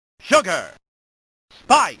sugar,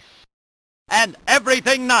 spice, and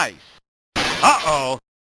everything nice. Uh-oh,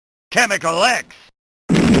 Chemical X.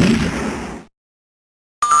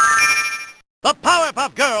 The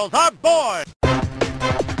Powerpuff Girls are born!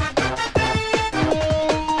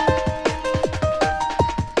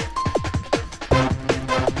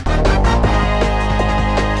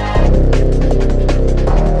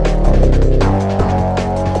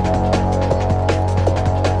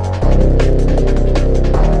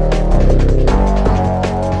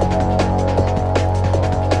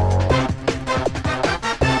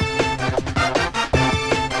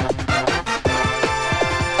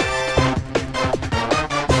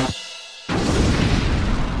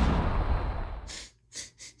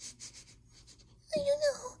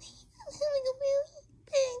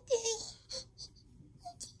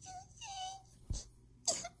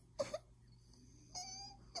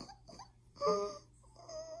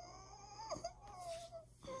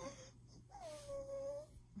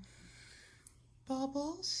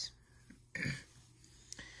 Bubbles?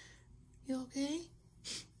 You okay?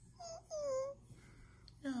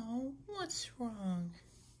 No, what's wrong?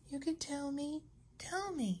 You can tell me.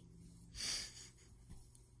 Tell me.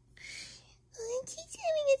 Auntie's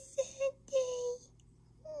having a sad day.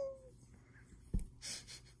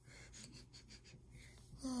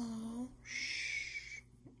 Oh, shh.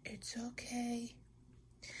 It's okay.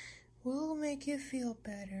 We'll make you feel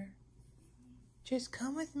better. Just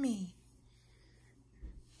come with me.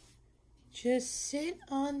 Just sit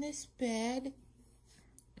on this bed.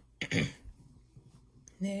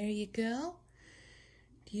 There you go.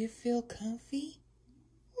 Do you feel comfy?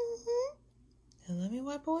 Mm-hmm. And let me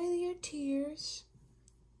wipe away your tears.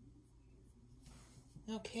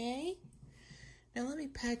 Okay? Now let me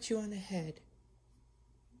pat you on the head.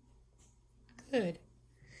 Good.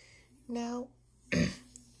 Now,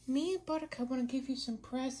 me and Buttercup want to give you some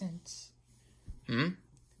presents.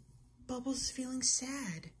 Bubbles is feeling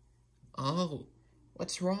sad. Oh,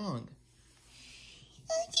 what's wrong?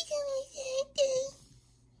 Auntie's having a sad day.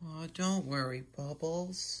 Oh, don't worry,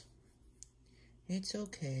 Bubbles. It's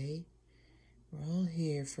okay. We're all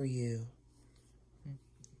here for you.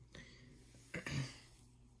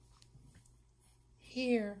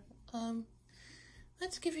 Here,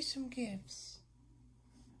 let's give you some gifts.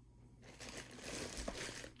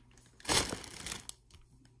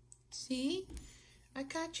 See? I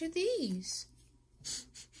got you these.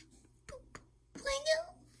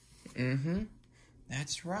 Play-Doh?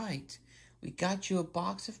 That's right. We got you a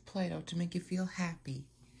box of Play-Doh to make you feel happy.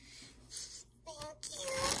 Thank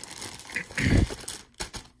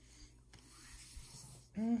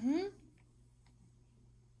you.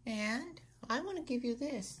 And I want to give you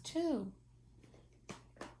this, too.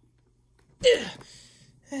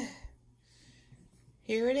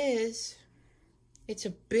 Here it is. It's a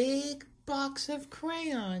big box of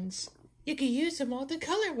crayons. You can use them all to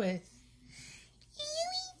color with.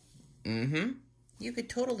 Really? You could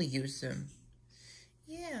totally use them.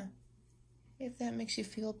 Yeah. If that makes you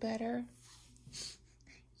feel better.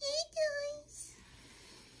 It does.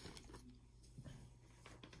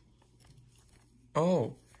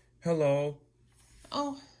 Oh, hello.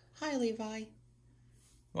 Oh, hi, Levi.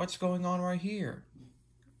 What's going on right here?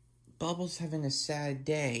 Bubbles having a sad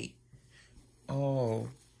day. Oh.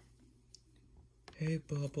 Hey,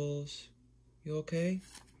 Bubbles. You okay?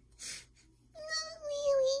 Not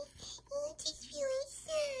really. Auntie's feeling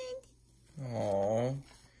sad. Aw.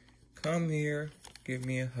 Come here. Give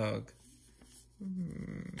me a hug.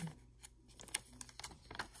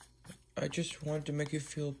 I just wanted to make you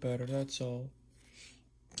feel better, that's all.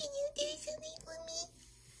 Can you do something for me?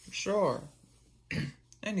 Sure.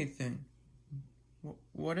 Anything.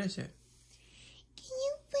 What is it? Can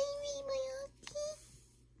you bring me my Octi?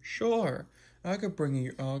 Sure. I could bring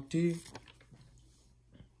you Octi.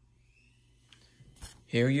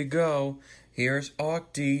 Here you go. Here's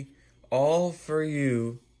Octi. All for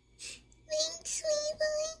you. Thanks,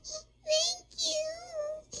 Levi. Thank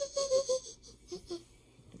you.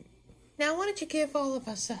 Now, why don't you give all of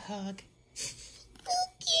us a hug?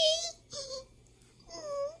 Okay.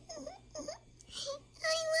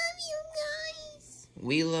 I love you guys.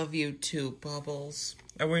 We love you too, Bubbles.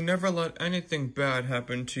 And we never let anything bad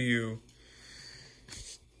happen to you.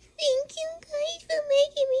 Thank you guys for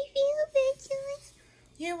making me feel better.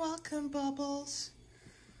 You're welcome, Bubbles.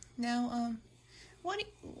 Now,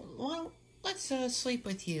 let's sleep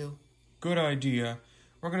with you. Good idea.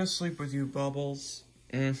 We're gonna sleep with you, Bubbles.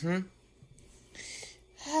 And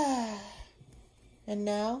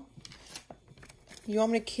now, you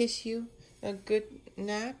want me to kiss you a good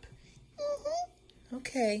nap?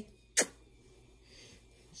 Okay.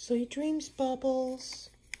 Sweet dreams, Bubbles.